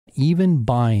even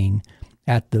buying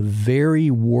at the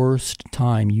very worst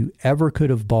time you ever could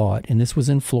have bought, and this was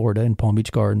in Florida, in Palm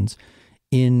Beach Gardens,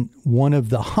 in one of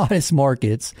the hottest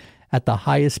markets at the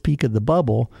highest peak of the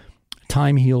bubble,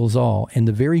 time heals all. And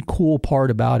the very cool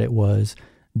part about it was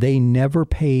they never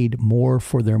paid more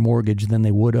for their mortgage than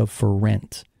they would have for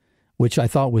rent, which I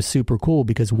thought was super cool,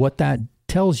 because what that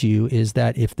tells you is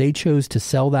that if they chose to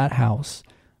sell that house,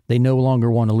 they no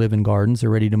longer want to live in Gardens, they're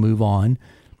ready to move on.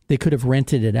 They could have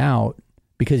rented it out,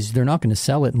 because they're not going to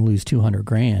sell it and lose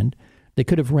 $200,000. They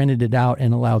could have rented it out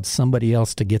and allowed somebody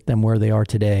else to get them where they are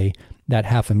today, that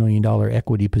 $500,000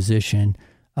 equity position,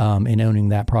 in owning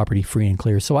that property free and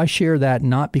clear. So I share that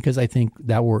not because I think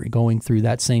that we're going through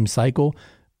that same cycle,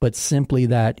 but simply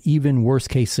that even worst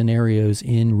case scenarios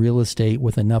in real estate,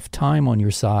 with enough time on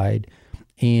your side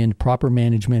and proper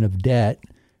management of debt,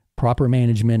 proper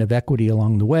management of equity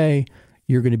along the way,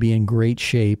 you're going to be in great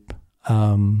shape.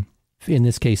 In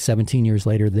this case, 17 years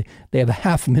later, they have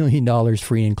 $500,000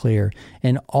 free and clear.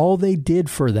 And all they did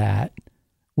for that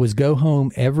was go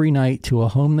home every night to a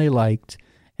home they liked,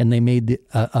 and they made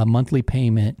a monthly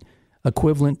payment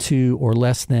equivalent to or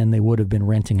less than they would have been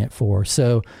renting it for.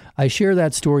 So I share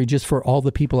that story just for all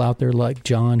the people out there like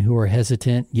John who are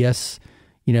hesitant. Yes,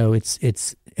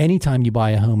 it's anytime you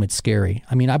buy a home, it's scary.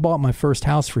 I mean, I bought my first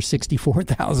house for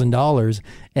 $64,000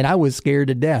 and I was scared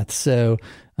to death. So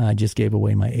I just gave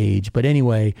away my age. But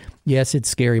anyway, yes, it's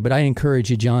scary. But I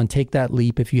encourage you, John, take that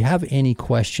leap. If you have any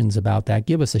questions about that,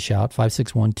 give us a shout,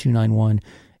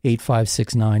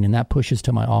 561-291-8569. And that pushes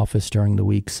to my office during the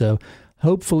week. So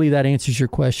hopefully that answers your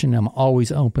question. I'm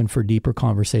always open for deeper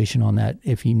conversation on that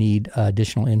if you need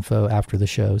additional info after the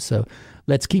show. So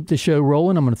let's keep the show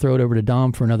rolling. I'm going to throw it over to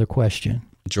Dom for another question.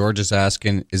 George is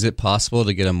asking, is it possible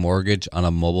to get a mortgage on a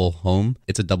mobile home?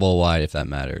 It's a double wide, if that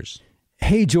matters.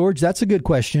 Hey, George, that's a good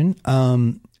question.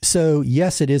 So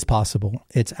yes, it is possible.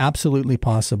 It's absolutely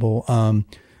possible.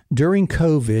 During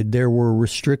COVID, there were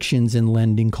restrictions in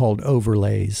lending called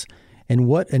overlays. And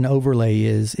what an overlay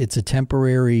is, it's a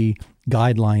temporary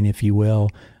guideline, if you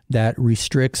will, that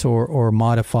restricts or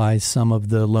modifies some of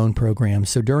the loan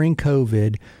programs. So during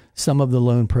COVID, some of the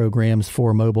loan programs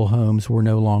for mobile homes were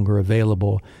no longer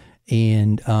available.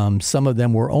 And some of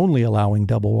them were only allowing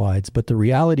double wides. But the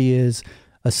reality is,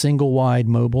 a single wide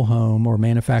mobile home or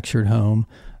manufactured home,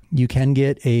 you can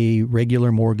get a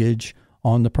regular mortgage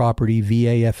on the property,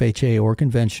 VA, FHA, or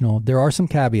conventional. There are some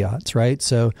caveats, right?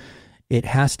 So it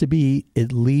has to be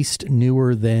at least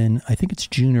newer than, I think it's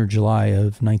June or July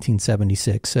of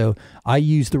 1976. So I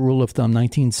use the rule of thumb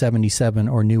 1977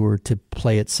 or newer to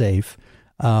play it safe.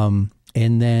 And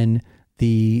then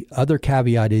the other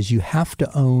caveat is you have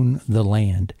to own the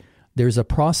land. There's a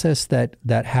process that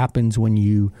happens when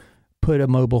you put a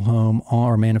mobile home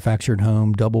or manufactured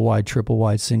home, double wide, triple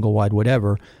wide, single wide,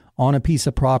 whatever, on a piece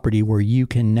of property where you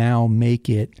can now make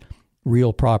it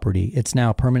real property. It's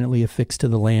now permanently affixed to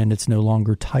the land. It's no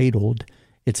longer titled.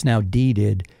 It's now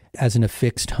deeded as an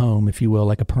affixed home, if you will,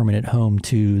 like a permanent home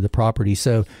to the property.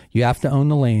 So you have to own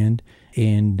the land,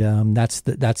 and that's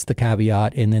the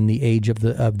caveat. And then the age of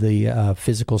the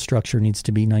physical structure needs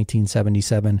to be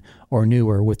 1977 or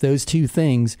newer. With those two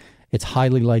things, it's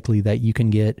highly likely that you can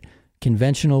get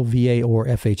conventional VA or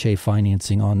FHA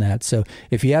financing on that. So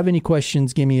if you have any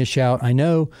questions, give me a shout. I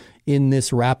know in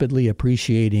this rapidly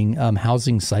appreciating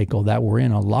housing cycle that we're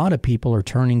in, a lot of people are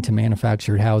turning to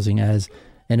manufactured housing as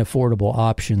an affordable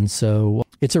option. So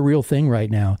it's a real thing right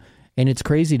now. And it's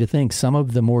crazy to think some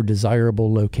of the more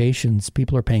desirable locations,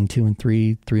 people are paying $200,000 and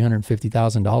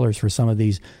 $350,000 for some of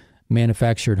these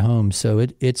manufactured homes. So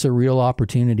it's a real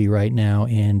opportunity right now,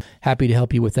 and happy to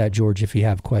help you with that, George, if you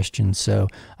have questions. So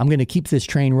I'm going to keep this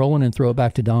train rolling and throw it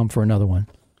back to Dom for another one.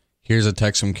 Here's a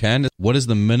text from Ken. What is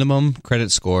the minimum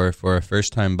credit score for a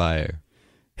first-time buyer?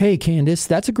 Hey, Candace,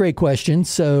 that's a great question.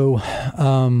 So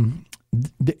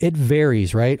it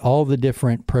varies, right? All the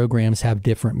different programs have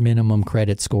different minimum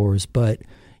credit scores, but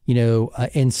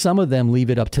and some of them leave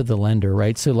it up to the lender,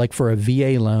 right? So like for a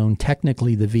VA loan,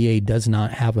 technically the VA does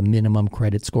not have a minimum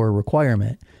credit score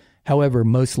requirement. However,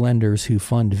 most lenders who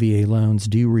fund VA loans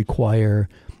do require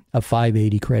a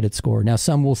 580 credit score. Now,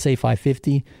 some will say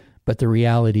 550, but the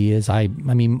reality is I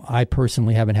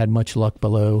personally haven't had much luck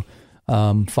below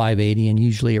 580, and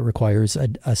usually it requires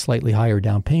a slightly higher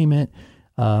down payment.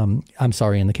 In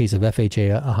the case of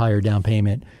FHA, a higher down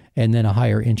payment and then a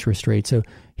higher interest rate. So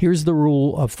here's the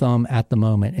rule of thumb at the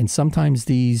moment. And sometimes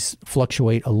these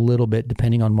fluctuate a little bit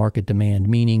depending on market demand,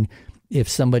 meaning if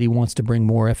somebody wants to bring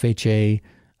more FHA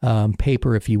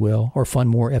paper, if you will, or fund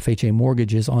more FHA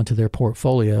mortgages onto their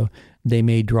portfolio, they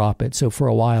may drop it. So for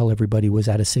a while, everybody was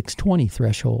at a 620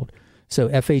 threshold. So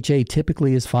FHA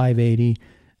typically is 580.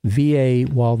 VA,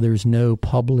 while there's no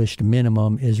published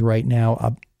minimum, is right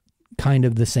now kind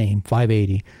of the same,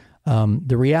 580.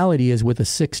 The reality is with a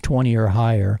 620 or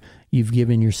higher, you've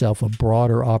given yourself a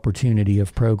broader opportunity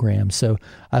of programs. So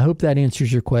I hope that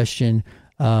answers your question.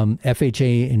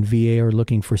 FHA and VA are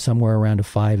looking for somewhere around a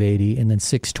 580, and then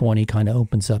 620 kind of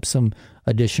opens up some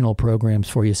additional programs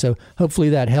for you. So hopefully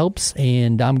that helps,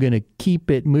 and I'm going to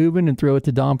keep it moving and throw it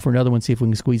to Dom for another one, see if we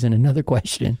can squeeze in another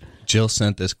question. Jill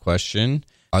sent this question.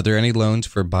 Are there any loans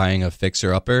for buying a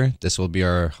fixer-upper? This will be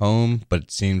our home, but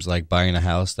it seems like buying a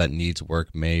house that needs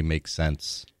work may make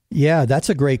sense. Yeah, that's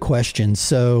a great question.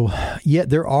 So, yeah,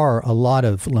 there are a lot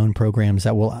of loan programs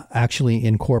that will actually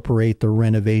incorporate the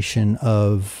renovation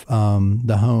of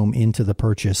the home into the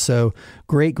purchase. So,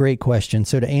 great question.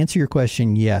 So, to answer your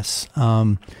question, yes.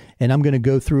 And I'm going to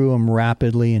go through them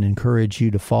rapidly and encourage you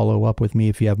to follow up with me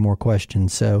if you have more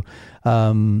questions. So,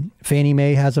 Fannie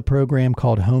Mae has a program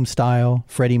called Homestyle.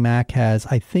 Freddie Mac has,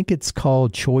 I think it's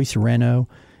called Choice Reno.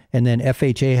 And then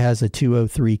FHA has a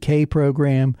 203K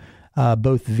program.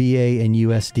 Both VA and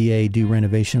USDA do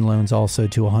renovation loans also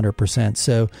to 100%.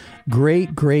 So great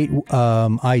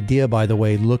idea, by the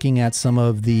way, looking at some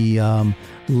of the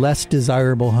less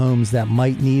desirable homes that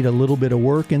might need a little bit of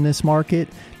work in this market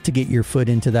to get your foot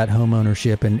into that home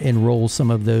ownership and roll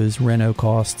some of those reno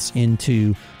costs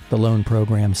into the loan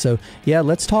program. So yeah,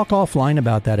 let's talk offline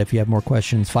about that if you have more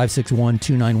questions.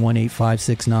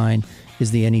 561-291-8569 is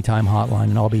the Anytime hotline,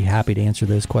 and I'll be happy to answer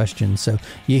those questions. So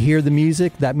you hear the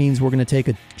music. That means we're going to take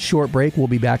a short break. We'll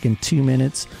be back in 2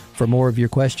 minutes for more of your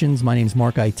questions. My name's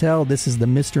Mark Eitel. This is the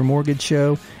Mr. Mortgage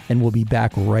Show, and we'll be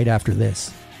back right after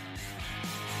this.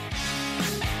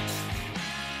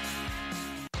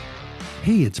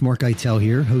 Hey, it's Mark Eitel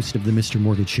here, host of the Mr.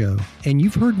 Mortgage Show. And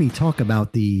you've heard me talk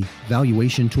about the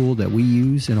valuation tool that we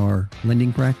use in our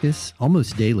lending practice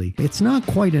almost daily. It's not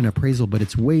quite an appraisal, but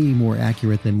it's way more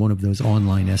accurate than one of those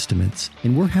online estimates.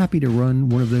 And we're happy to run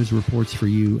one of those reports for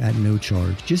you at no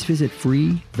charge. Just visit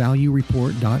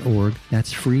freevaluereport.org.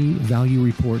 That's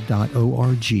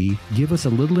freevaluereport.org. Give us a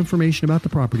little information about the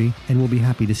property, and we'll be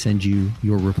happy to send you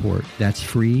your report. That's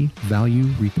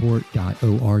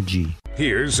freevaluereport.org.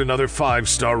 Here's another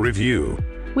 5-star review.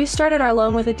 We started our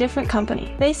loan with a different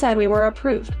company. They said we were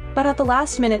approved, but at the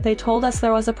last minute they told us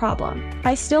there was a problem.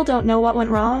 I still don't know what went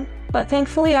wrong, but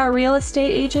thankfully our real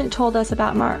estate agent told us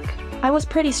about Mark. I was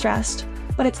pretty stressed,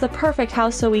 but it's the perfect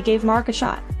house, so we gave Mark a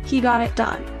shot. He got it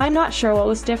done. I'm not sure what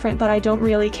was different, but I don't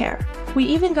really care. We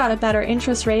even got a better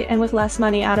interest rate and with less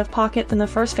money out of pocket than the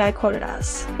first guy quoted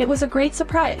us. It was a great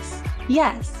surprise.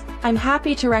 Yes. I'm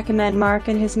happy to recommend Mark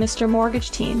and his Mr. Mortgage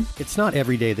team. It's not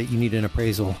every day that you need an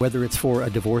appraisal, whether it's for a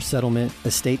divorce settlement,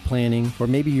 estate planning, or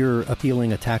maybe you're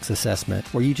appealing a tax assessment,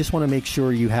 or you just want to make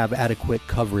sure you have adequate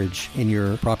coverage in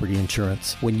your property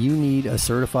insurance. When you need a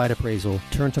certified appraisal,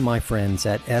 turn to my friends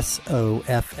at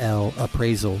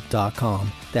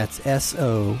SOFLappraisal.com. That's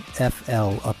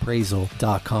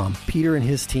SOFLappraisal.com. Peter and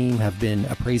his team have been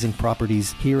appraising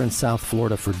properties here in South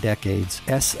Florida for decades.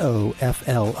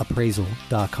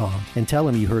 SOFLappraisal.com. And tell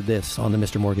them you heard this on the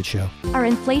Mr. Mortgage Show. Are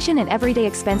inflation and everyday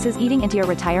expenses eating into your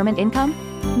retirement income?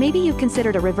 Maybe you've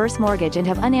considered a reverse mortgage and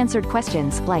have unanswered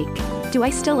questions like, do I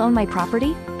still own my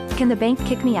property? Can the bank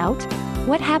kick me out?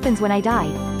 What happens when I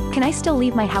die? Can I still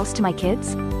leave my house to my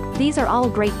kids? These are all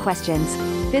great questions.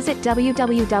 Visit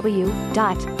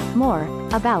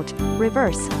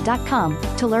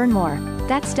www.moreaboutreverse.com to learn more.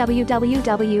 That's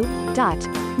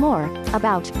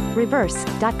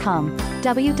www.moreaboutreverse.com.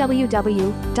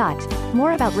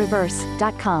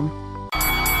 www.moreaboutreverse.com.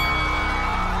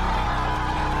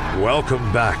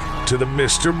 Welcome back to the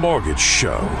Mr. Mortgage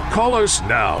Show. Call us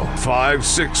now,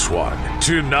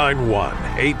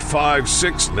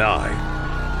 561-291-8569.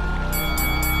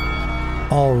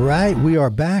 All right, we are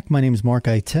back. My name is Mark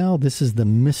Eitel. This is the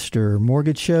Mr.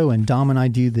 Mortgage Show, and Dom and I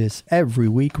do this every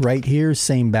week right here,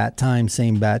 same bat time,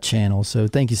 same bat channel. So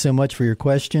thank you so much for your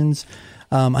questions.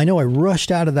 I know I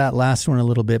rushed out of that last one a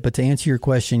little bit, but to answer your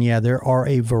question, yeah, there are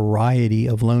a variety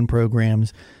of loan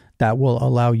programs that will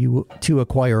allow you to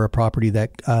acquire a property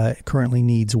that currently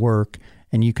needs work,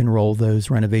 and you can roll those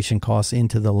renovation costs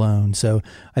into the loan. So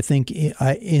I think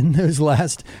in those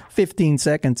last 15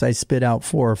 seconds, I spit out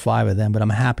 4 or 5 of them, but I'm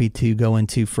happy to go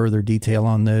into further detail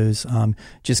on those.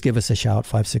 Just give us a shout,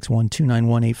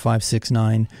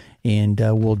 561-291-8569, and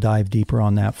we'll dive deeper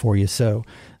on that for you. So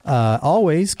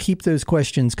always keep those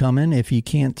questions coming. If you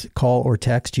can't call or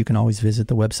text, you can always visit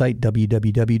the website,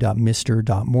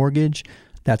 www.mr.mortgage.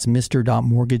 That's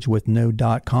mr.mortgage with no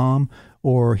 .com.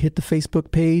 or hit the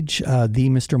Facebook page, The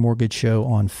Mr. Mortgage Show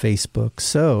on Facebook.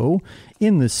 So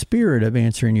in the spirit of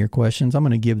answering your questions, I'm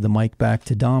going to give the mic back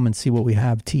to Dom and see what we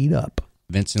have teed up.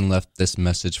 Vincent left this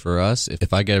message for us.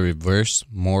 If I get a reverse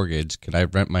mortgage, can I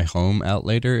rent my home out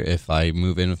later if I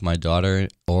move in with my daughter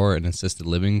or an assisted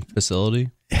living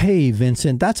facility? Hey,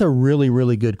 Vincent, that's a really,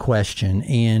 really good question.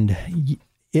 And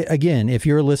again, if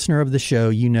you're a listener of the show,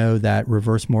 you know that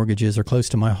reverse mortgages are close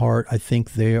to my heart. I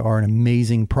think they are an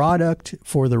amazing product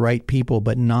for the right people,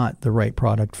 but not the right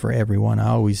product for everyone.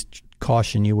 I always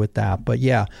caution you with that. But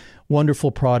yeah,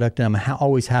 wonderful product. And I'm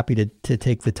always happy to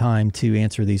take the time to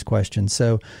answer these questions.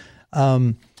 So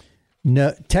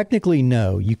no, technically,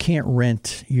 no, you can't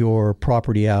rent your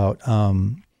property out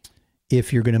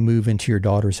if you're going to move into your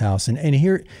daughter's house. And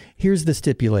here's the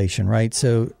stipulation, right?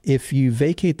 So if you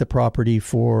vacate the property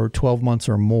for 12 months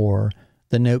or more,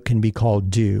 the note can be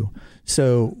called due.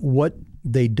 So what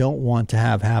they don't want to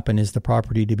have happen is the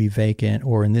property to be vacant,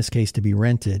 or in this case, to be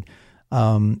rented.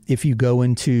 If you go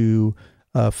into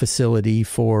a facility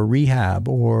for rehab,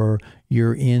 or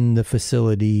you're in the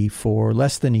facility for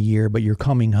less than a year, but you're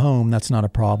coming home, that's not a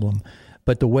problem.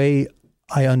 But the way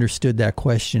I understood that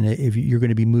question, if you're going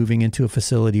to be moving into a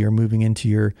facility or moving into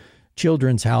your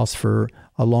children's house for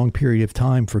a long period of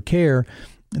time for care,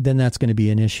 then that's going to be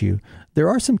an issue. There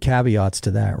are some caveats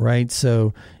to that, right?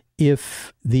 So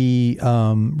if the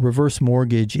reverse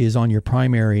mortgage is on your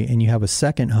primary and you have a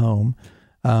second home,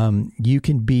 you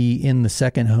can be in the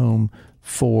second home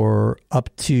for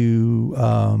up to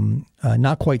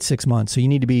not quite 6 months. So you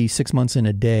need to be 6 months in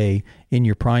a day in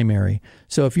your primary.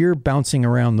 So if you're bouncing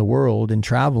around the world and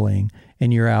traveling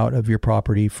and you're out of your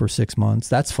property for 6 months,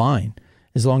 that's fine.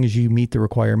 As long as you meet the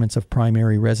requirements of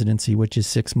primary residency, which is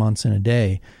 6 months in a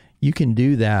day, you can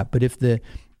do that. But if the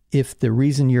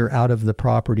reason you're out of the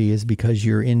property is because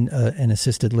you're in an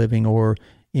assisted living or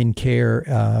in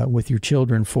care with your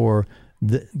children for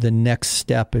the next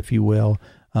step, if you will,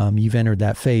 you've entered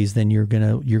that phase, then you're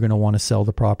gonna want to sell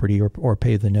the property or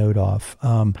pay the note off.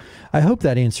 I hope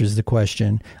that answers the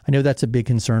question. I know that's a big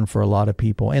concern for a lot of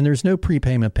people, and there's no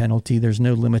prepayment penalty. There's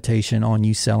no limitation on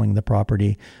you selling the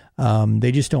property.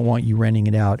 They just don't want you renting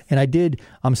it out. And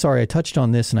I'm sorry, I touched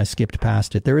on this and I skipped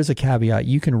past it. There is a caveat.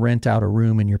 You can rent out a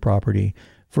room in your property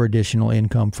for additional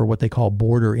income, for what they call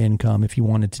border income, if you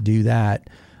wanted to do that.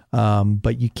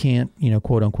 But you can't,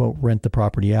 quote unquote, rent the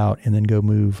property out and then go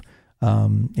move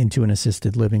into an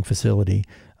assisted living facility,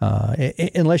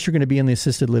 unless you're going to be in the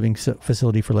assisted living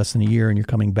facility for less than a year and you're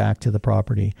coming back to the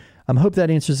property. I hope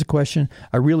that answers the question.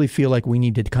 I really feel like we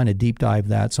need to kind of deep dive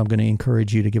that. So I'm going to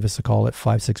encourage you to give us a call at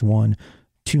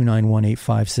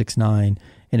 561-291-8569.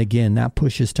 And again, that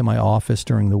pushes to my office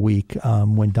during the week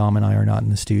when Dom and I are not in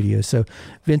the studio. So,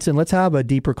 Vincent, let's have a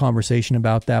deeper conversation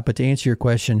about that. But to answer your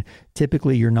question,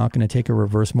 typically you're not going to take a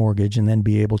reverse mortgage and then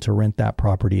be able to rent that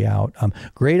property out.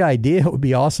 Great idea. It would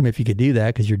be awesome if you could do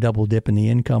that because you're double dipping the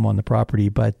income on the property.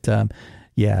 But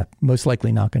yeah, most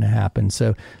likely not going to happen.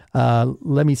 So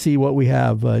let me see what we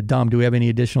have. Dom, do we have any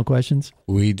additional questions?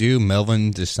 We do.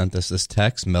 Melvin just sent us this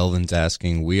text. Melvin's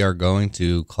asking, we are going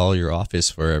to call your office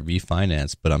for a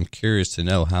refinance, but I'm curious to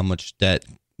know how much debt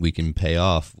we can pay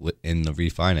off in the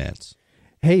refinance.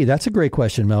 Hey, that's a great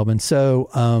question, Melvin. So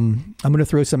I'm going to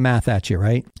throw some math at you,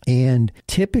 right? And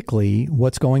typically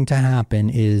what's going to happen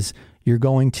is you're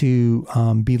going to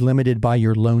be limited by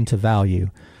your loan to value.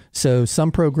 So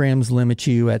some programs limit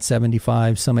you at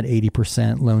 75, some at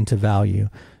 80% loan to value.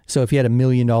 So if you had $1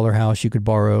 million house, you could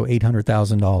borrow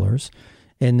 $800,000.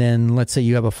 And then let's say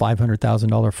you have a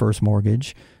 $500,000 first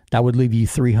mortgage, that would leave you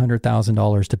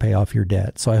 $300,000 to pay off your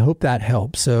debt. So I hope that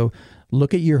helps. So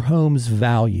look at your home's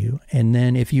value. And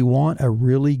then if you want a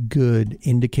really good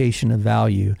indication of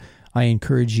value, I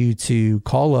encourage you to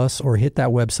call us or hit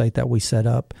that website that we set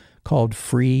up called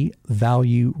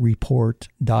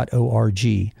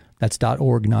freevaluereport.org. That's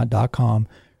 .org, not .com.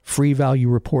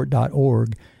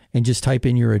 freevaluereport.org, and just type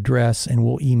in your address and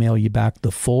we'll email you back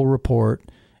the full report,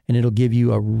 and it'll give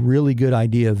you a really good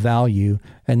idea of value.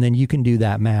 And then you can do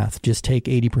that math. Just take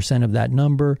 80% of that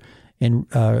number and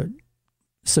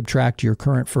subtract your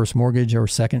current first mortgage or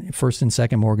first and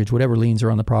second mortgage, whatever liens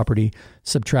are on the property,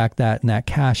 subtract that, and that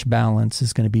cash balance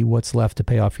is going to be what's left to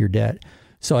pay off your debt.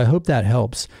 So I hope that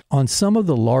helps. On some of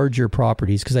the larger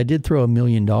properties, because I did throw $1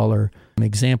 million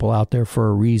example out there for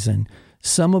a reason,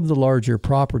 some of the larger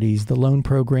properties, the loan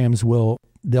programs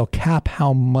they'll cap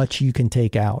how much you can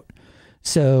take out.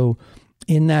 So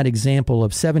in that example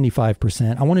of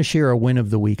 75%, I want to share a win of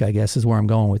the week, I guess is where I'm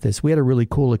going with this. We had a really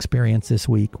cool experience this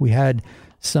week. We had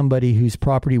somebody whose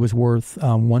property was worth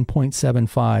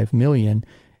 $1.75 million,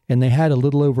 and they had a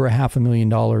little over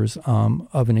 $500,000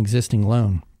 of an existing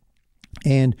loan.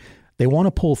 And they want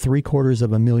to pull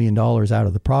 $750,000 out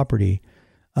of the property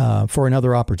for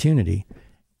another opportunity.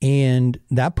 And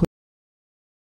that